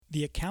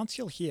The accounts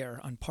you'll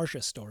hear on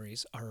Parsha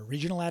stories are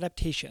original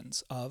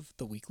adaptations of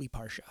the weekly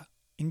Parsha.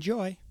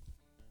 Enjoy!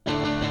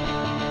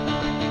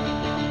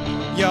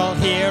 You'll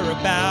hear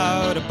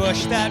about a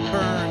bush that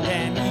burned,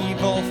 an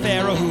evil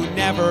Pharaoh who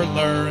never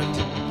learned.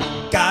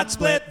 God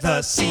split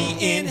the sea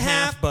in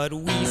half, but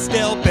we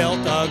still built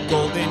a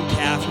golden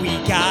calf. We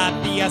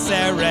got the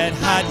Aseret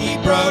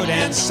Hadibrot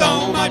and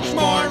so much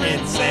more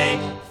in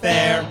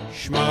Sefer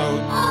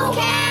Shemot. Oh,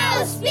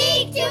 cow,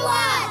 speak to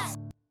us!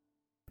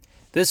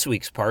 This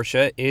week's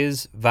Parsha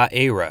is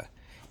Vaera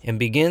and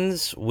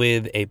begins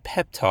with a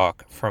pep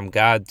talk from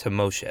God to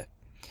Moshe.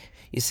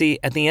 You see,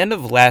 at the end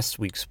of last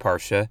week's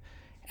Parsha,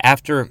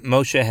 after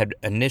Moshe had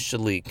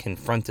initially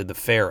confronted the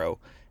Pharaoh,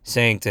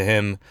 saying to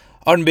him,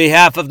 "On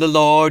behalf of the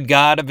Lord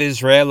God of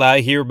Israel, I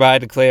hereby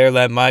declare,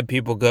 let my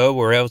people go,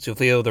 or else you'll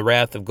feel the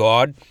wrath of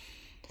God,"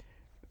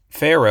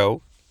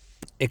 Pharaoh,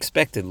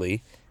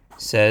 expectedly,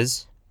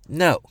 says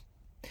no.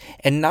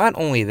 And not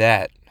only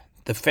that,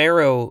 the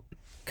Pharaoh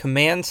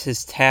commands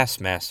his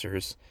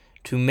taskmasters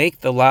to make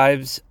the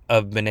lives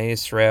of B'nai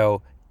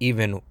Yisrael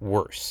even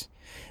worse.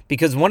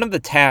 Because one of the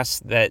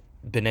tasks that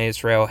B'nai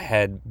Yisrael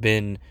had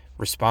been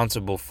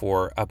responsible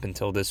for up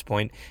until this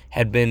point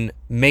had been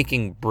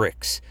making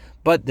bricks,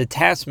 but the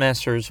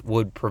taskmasters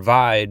would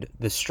provide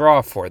the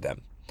straw for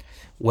them.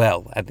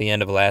 Well, at the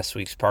end of last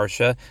week's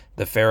Parsha,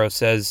 the Pharaoh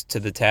says to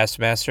the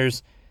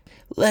taskmasters,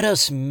 "Let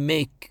us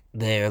make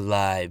their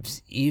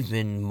lives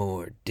even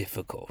more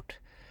difficult.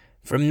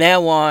 From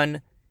now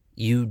on,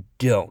 you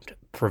don't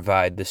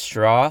provide the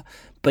straw,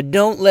 but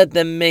don't let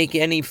them make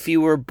any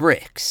fewer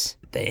bricks.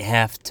 They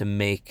have to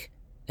make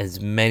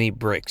as many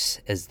bricks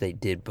as they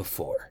did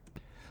before."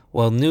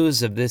 Well,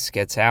 news of this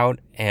gets out,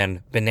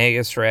 and B'nai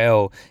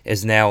Yisrael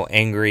is now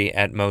angry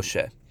at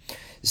Moshe.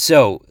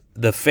 So,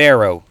 the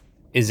Pharaoh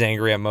is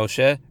angry at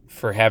Moshe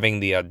for having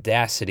the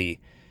audacity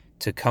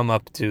to come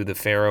up to the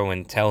Pharaoh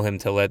and tell him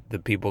to let the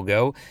people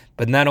go.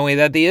 But not only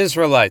that, the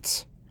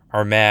Israelites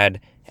are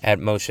mad at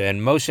Moshe.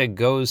 And Moshe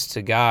goes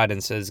to God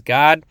and says,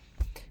 "God,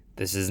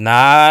 this is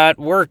not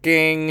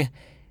working.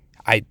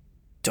 I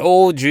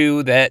told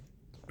you that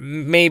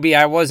maybe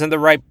I wasn't the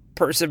right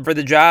person for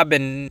the job,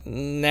 and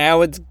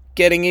now it's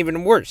getting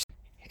even worse."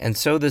 And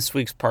so this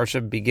week's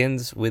Parsha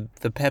begins with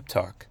the pep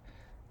talk.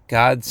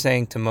 God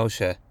saying to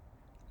Moshe,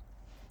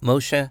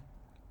 "Moshe,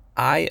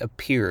 I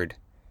appeared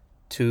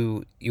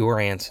to your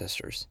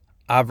ancestors,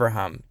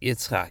 Abraham,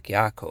 Yitzchak,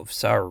 Yaakov,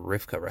 Sarah,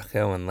 Rivka,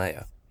 Rachel, and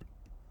Leah.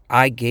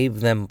 I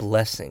gave them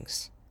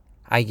blessings.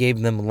 I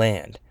gave them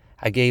land.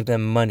 I gave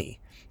them money.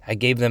 I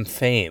gave them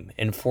fame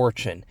and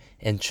fortune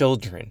and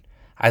children.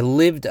 I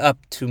lived up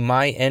to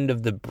my end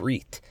of the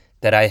brit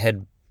that I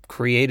had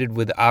created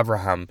with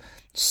Abraham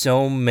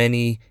so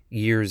many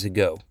years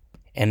ago.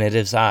 And it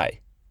is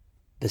I,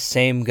 the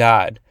same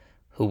God,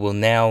 who will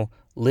now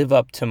live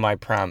up to my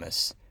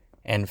promise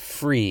and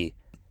free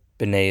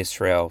B'nai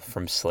Yisrael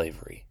from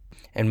slavery."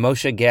 And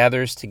Moshe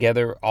gathers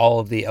together all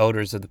of the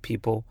elders of the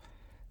people,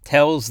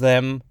 tells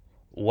them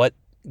what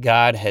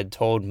God had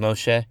told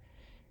Moshe,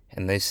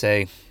 and they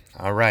say,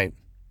 "All right,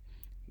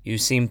 you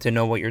seem to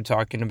know what you're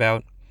talking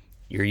about.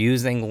 You're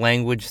using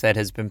language that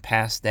has been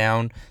passed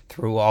down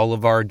through all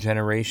of our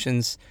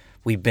generations.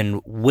 We've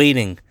been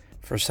waiting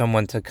for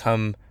someone to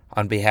come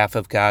on behalf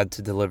of God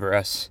to deliver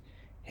us.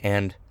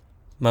 And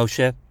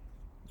Moshe,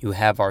 you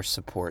have our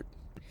support."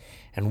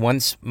 And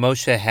once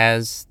Moshe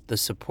has the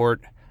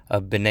support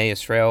of B'nai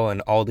Yisrael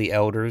and all the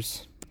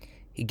elders,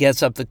 he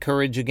gets up the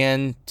courage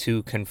again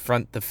to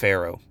confront the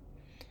Pharaoh.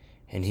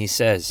 And he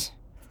says,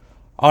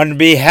 "On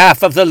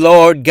behalf of the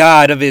Lord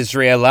God of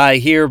Israel, I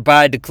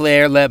hereby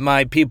declare, let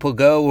my people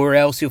go, or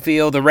else you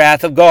feel the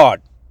wrath of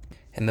God."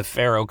 And the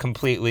Pharaoh,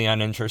 completely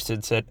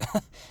uninterested, said,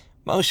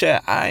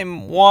 "Moshe,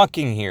 I'm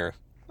walking here.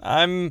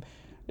 I'm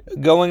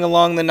going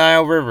along the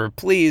Nile River.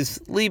 Please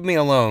leave me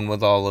alone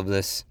with all of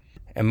this."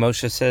 And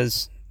Moshe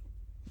says,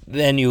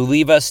 "Then you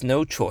leave us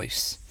no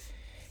choice."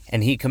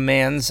 And he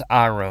commands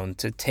Aaron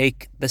to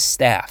take the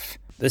staff,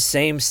 the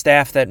same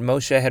staff that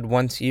Moshe had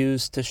once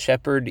used to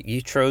shepherd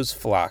Yitro's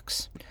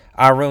flocks.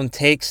 Aaron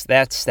takes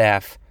that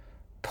staff,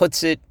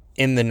 puts it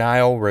in the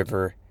Nile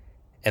River,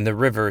 and the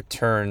river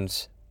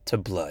turns to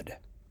blood.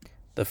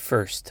 The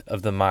first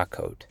of the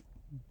Makot,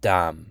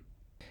 Dam.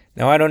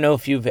 Now, I don't know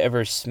if you've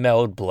ever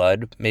smelled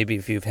blood. Maybe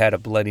if you've had a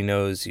bloody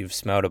nose, you've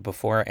smelled it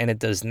before, and it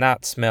does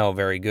not smell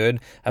very good.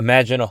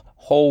 Imagine a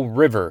whole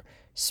river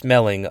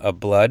smelling of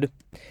blood.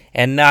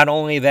 And not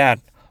only that,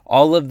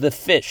 all of the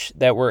fish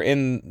that were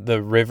in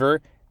the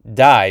river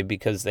die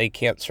because they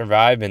can't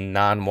survive in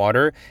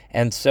non-water,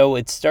 and so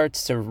it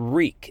starts to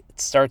reek. It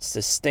starts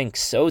to stink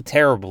so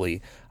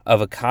terribly of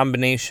a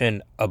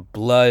combination of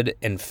blood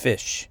and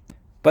fish.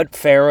 But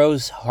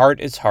Pharaoh's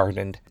heart is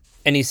hardened,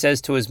 and he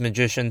says to his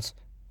magicians,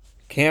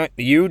 "Can't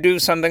you do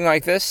something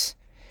like this?"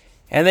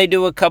 And they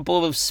do a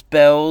couple of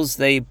spells,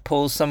 they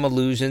pull some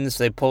illusions,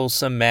 they pull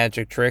some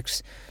magic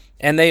tricks,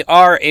 and they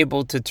are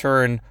able to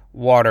turn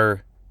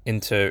water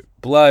into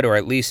blood, or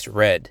at least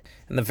red.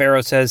 And the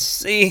Pharaoh says,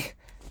 "See,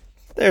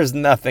 There's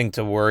nothing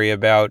to worry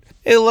about.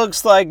 It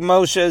looks like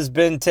Moshe has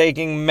been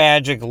taking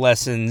magic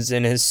lessons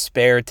in his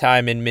spare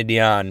time in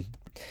Midian.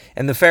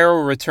 And the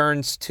Pharaoh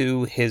returns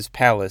to his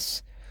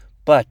palace.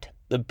 But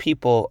the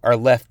people are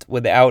left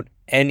without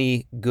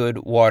any good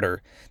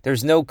water.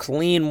 There's no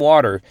clean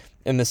water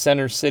in the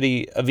center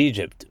city of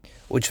Egypt,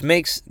 which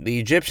makes the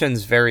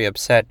Egyptians very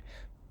upset.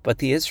 But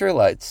the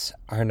Israelites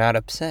are not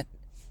upset.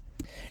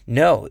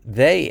 No,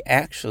 they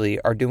actually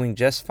are doing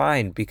just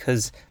fine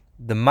because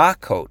the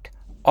Makot,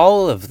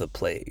 all of the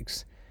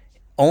plagues,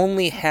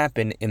 only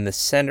happen in the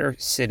center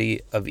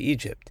city of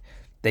Egypt.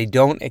 They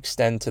don't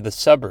extend to the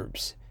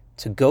suburbs,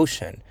 to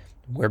Goshen,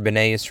 where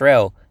B'nai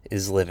Yisrael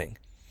is living.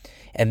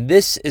 And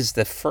this is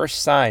the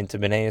first sign to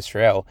B'nai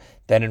Yisrael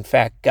that, in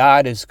fact,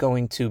 God is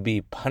going to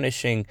be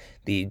punishing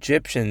the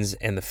Egyptians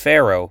and the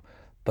Pharaoh,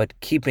 but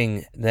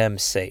keeping them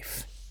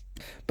safe.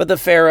 But the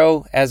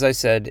Pharaoh, as I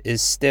said,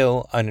 is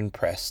still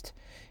unimpressed.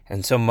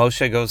 And so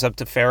Moshe goes up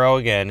to Pharaoh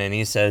again, and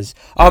he says,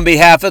 "On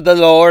behalf of the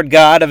Lord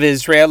God of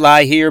Israel,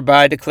 I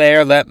hereby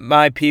declare, let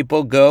my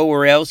people go,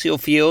 or else you'll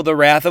feel the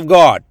wrath of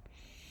God."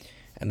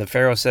 And the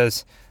Pharaoh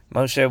says,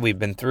 "Moshe, we've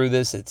been through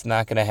this. It's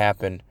not going to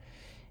happen."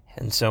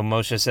 And so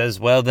Moshe says,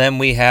 "Well, then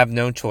we have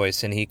no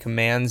choice." And he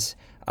commands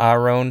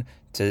Aaron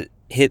to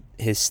hit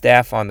his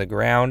staff on the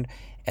ground,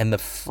 and the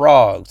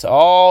frogs,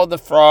 all the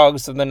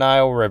frogs of the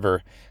Nile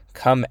River,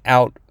 come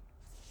out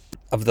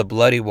of the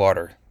bloody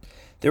water.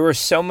 There were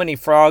so many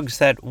frogs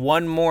that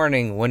one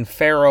morning when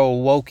Pharaoh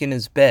awoke in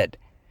his bed,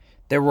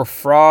 there were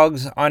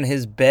frogs on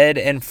his bed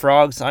and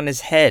frogs on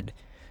his head,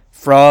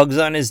 frogs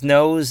on his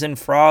nose and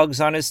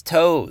frogs on his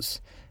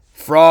toes,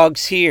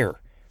 frogs here,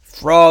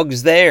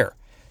 frogs there.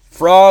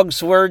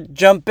 Frogs were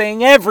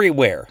jumping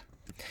everywhere.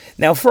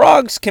 Now,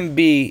 frogs can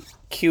be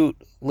cute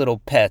little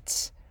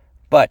pets,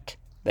 but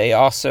they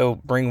also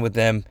bring with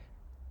them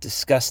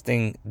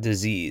disgusting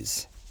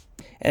disease.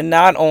 And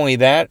not only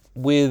that,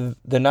 with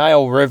the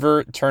Nile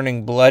River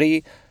turning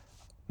bloody,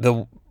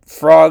 the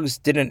frogs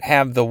didn't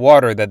have the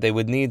water that they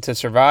would need to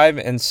survive,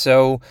 and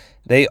so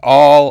they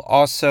all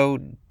also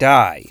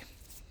die.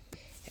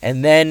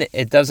 And then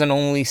it doesn't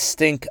only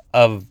stink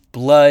of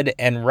blood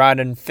and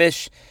rotten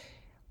fish,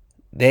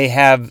 they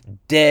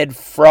have dead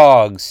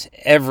frogs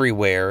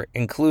everywhere,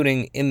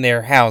 including in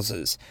their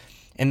houses.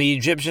 And the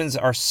Egyptians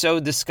are so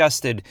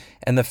disgusted,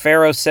 and the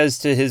Pharaoh says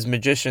to his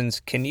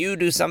magicians, "Can you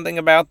do something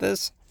about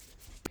this?"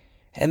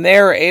 And they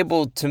are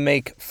able to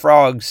make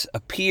frogs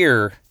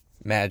appear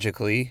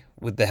magically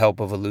with the help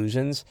of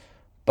illusions,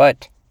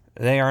 but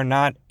they are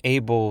not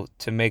able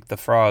to make the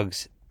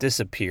frogs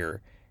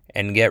disappear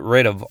and get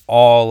rid of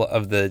all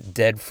of the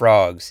dead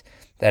frogs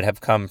that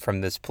have come from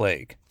this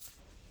plague.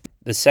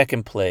 The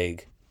second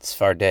plague,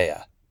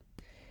 Tzfardea.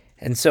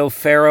 And so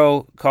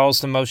Pharaoh calls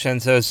to Moshe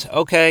and says,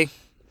 "Okay,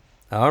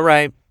 all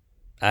right,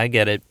 I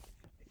get it.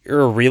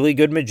 You're a really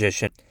good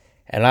magician,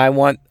 and I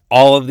want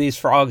all of these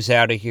frogs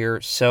out of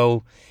here,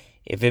 so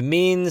if it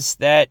means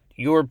that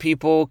your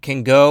people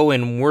can go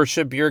and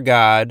worship your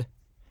God,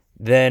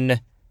 then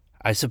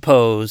I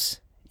suppose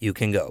you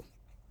can go."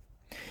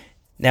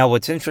 Now,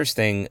 what's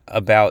interesting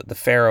about the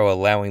Pharaoh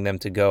allowing them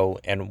to go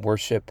and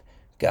worship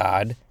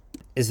God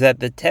is that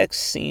the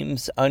text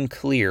seems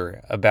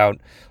unclear about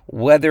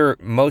whether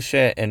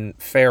Moshe and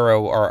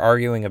Pharaoh are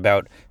arguing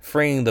about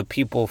freeing the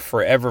people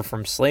forever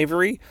from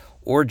slavery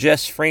or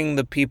just freeing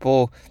the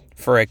people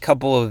for a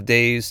couple of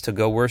days to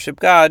go worship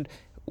God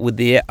with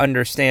the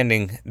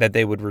understanding that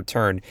they would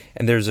return.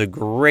 And there's a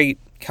great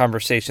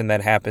conversation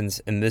that happens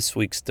in this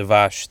week's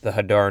Devash, the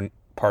Hadar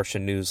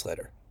Parsha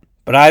newsletter.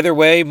 But either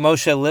way,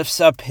 Moshe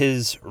lifts up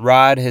his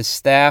rod, his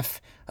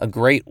staff. A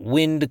great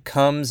wind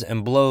comes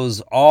and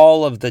blows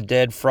all of the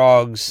dead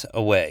frogs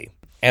away.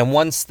 And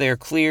once they're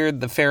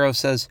cleared, the Pharaoh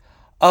says,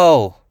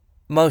 "Oh,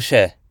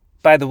 Moshe,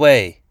 by the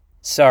way,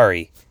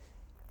 sorry.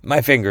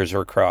 My fingers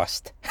were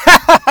crossed."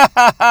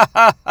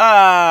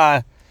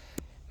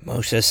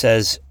 Moshe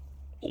says,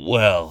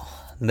 "Well,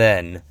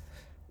 then,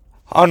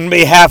 on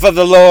behalf of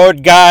the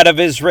Lord God of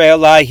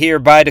Israel, I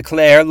hereby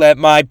declare, let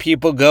my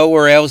people go,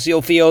 or else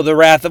you'll feel the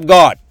wrath of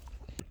God."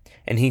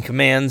 And he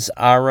commands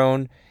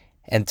Aaron,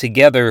 and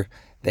together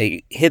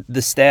they hit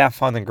the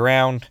staff on the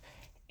ground,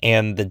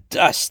 and the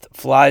dust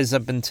flies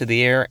up into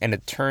the air, and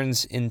it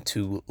turns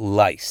into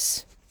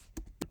lice.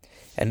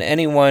 And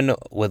anyone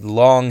with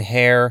long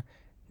hair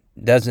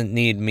doesn't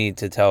need me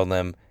to tell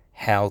them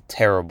how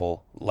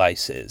terrible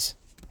lice is.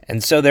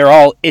 And so they're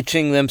all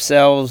itching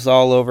themselves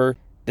all over.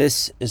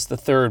 This is the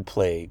third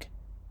plague,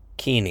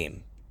 Kinim.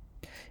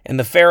 And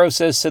the Pharaoh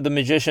says to the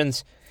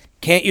magicians,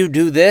 "Can't you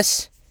do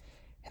this?"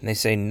 And they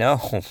say,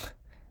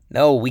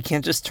 No, we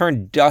can't just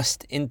turn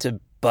dust into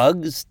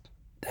bugs.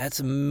 That's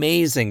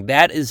amazing.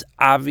 That is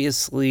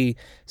obviously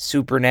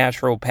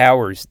supernatural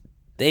powers.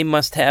 They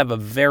must have a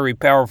very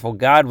powerful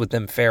God with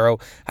them, Pharaoh.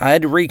 I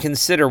had to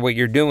reconsider what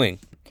you're doing.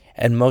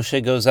 And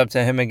Moshe goes up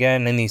to him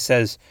again and he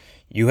says,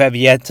 "You have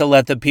yet to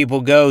let the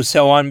people go,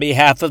 so on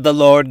behalf of the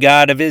Lord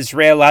God of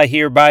Israel, I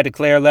hereby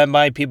declare, let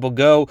my people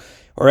go,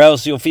 or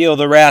else you'll feel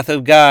the wrath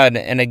of God."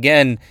 And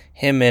again,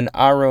 him and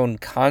Aaron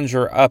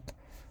conjure up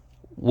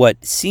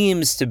what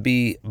seems to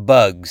be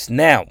bugs.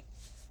 Now,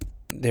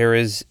 there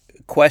is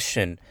a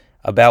question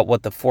about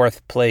what the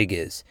fourth plague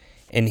is.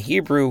 In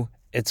Hebrew,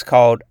 it's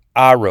called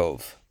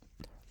arov,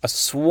 a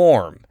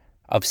swarm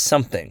of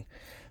something.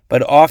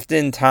 But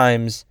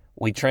oftentimes,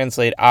 we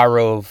translate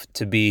arov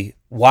to be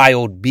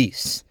wild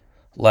beasts,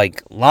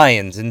 like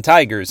lions and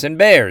tigers and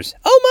bears.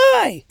 Oh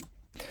my!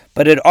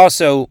 But it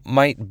also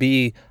might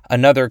be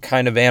another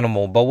kind of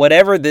animal. But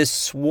whatever this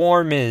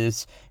swarm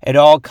is, it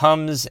all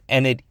comes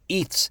and it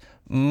eats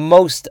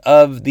most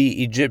of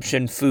the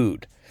Egyptian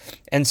food.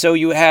 And so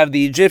you have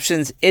the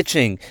Egyptians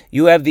itching.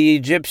 You have the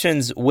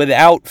Egyptians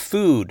without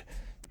food.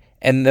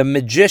 And the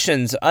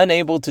magicians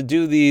unable to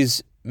do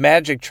these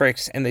magic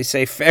tricks. And they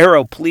say,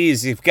 Pharaoh,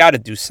 please, you've got to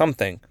do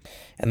something.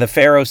 And the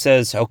Pharaoh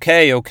says,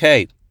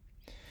 okay.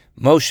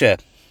 Moshe,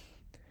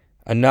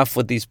 enough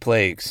with these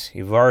plagues.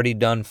 You've already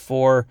done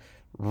 4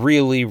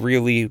 really,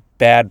 really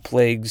bad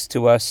plagues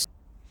to us.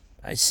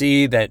 I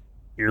see that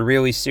you're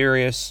really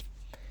serious.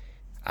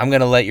 I'm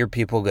going to let your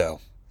people go.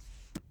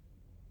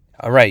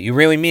 All right, you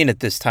really mean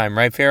it this time,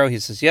 right, Pharaoh? He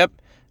says, yep,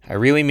 I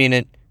really mean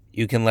it.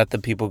 You can let the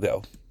people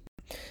go.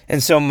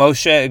 And so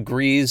Moshe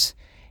agrees,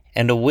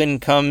 and a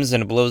wind comes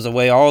and it blows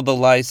away all the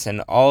lice and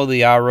all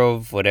the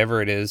arov,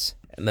 whatever it is.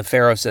 And the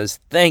Pharaoh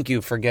says, thank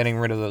you for getting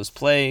rid of those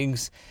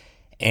plagues.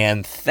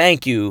 And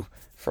thank you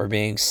for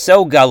being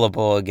so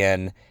gullible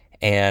again.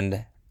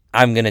 And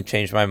I'm going to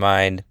change my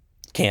mind.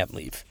 Can't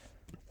leave.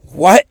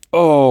 What?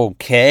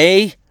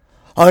 Okay.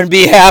 On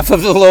behalf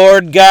of the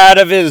Lord God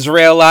of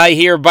Israel, I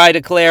hereby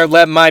declare,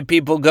 let my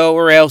people go,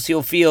 or else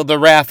you'll feel the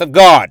wrath of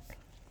God.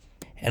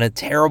 And a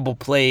terrible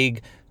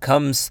plague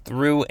comes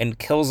through and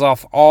kills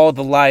off all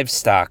the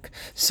livestock.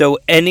 So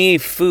any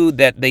food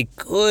that they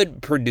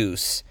could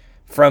produce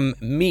from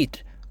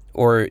meat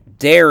or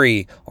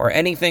dairy or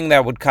anything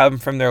that would come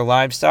from their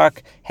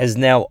livestock has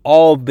now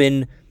all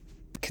been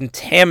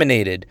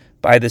contaminated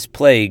by this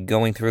plague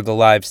going through the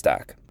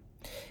livestock.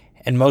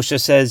 And Moshe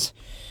says,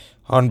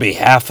 on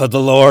behalf of the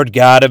Lord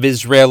God of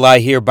Israel, I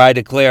hereby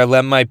declare,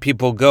 let my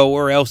people go,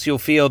 or else you'll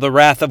feel the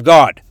wrath of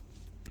God.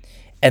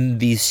 And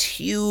these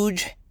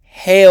huge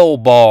hail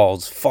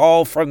balls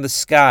fall from the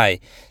sky.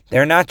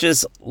 They're not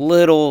just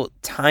little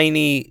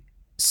tiny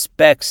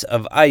specks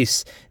of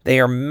ice. They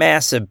are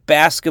massive,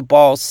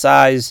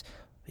 basketball-sized,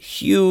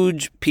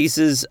 huge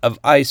pieces of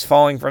ice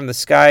falling from the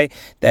sky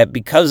that,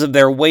 because of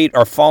their weight,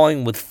 are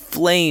falling with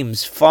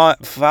flames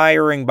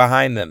firing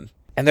behind them.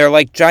 And they're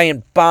like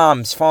giant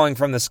bombs falling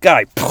from the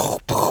sky,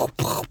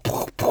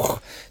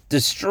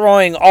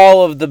 destroying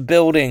all of the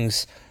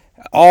buildings,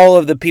 all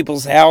of the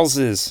people's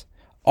houses,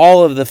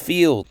 all of the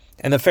field.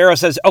 And the Pharaoh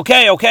says,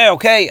 okay,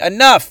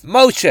 enough,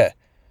 Moshe,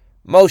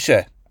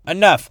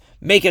 enough,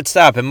 make it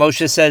stop. And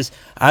Moshe says,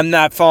 I'm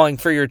not falling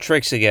for your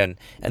tricks again.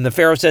 And the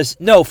Pharaoh says,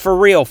 no, for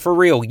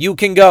real, you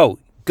can go,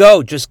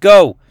 just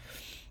go.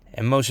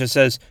 And Moshe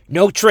says,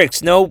 no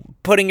tricks, no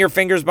putting your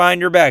fingers behind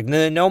your back,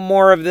 no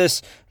more of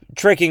this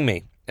tricking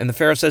me. And the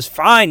Pharaoh says,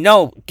 fine,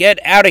 no, get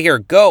out of here,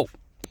 go.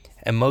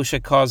 And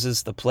Moshe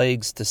causes the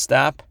plagues to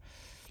stop.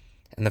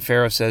 And the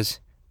Pharaoh says,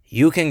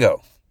 you can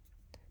go.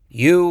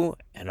 You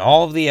and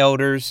all of the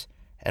elders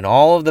and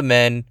all of the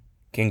men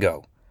can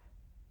go.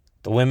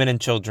 The women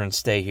and children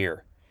stay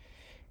here.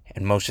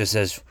 And Moshe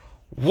says,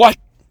 what?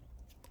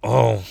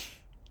 Oh,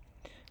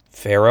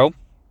 Pharaoh,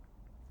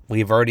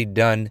 we've already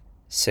done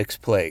 6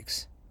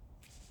 plagues.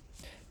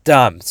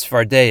 Dam,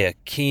 Tzfardea,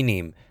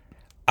 Kinim,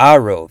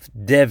 Arov,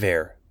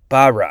 Dever,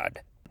 Barad,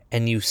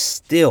 and you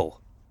still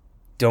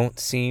don't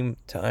seem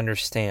to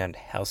understand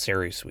how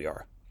serious we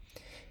are.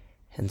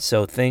 And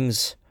so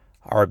things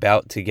are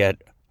about to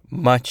get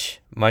much,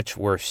 much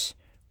worse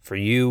for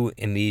you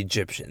and the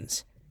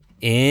Egyptians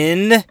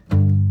in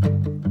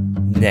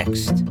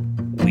next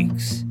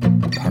week's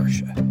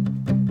Parsha.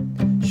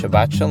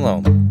 Shabbat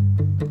Shalom.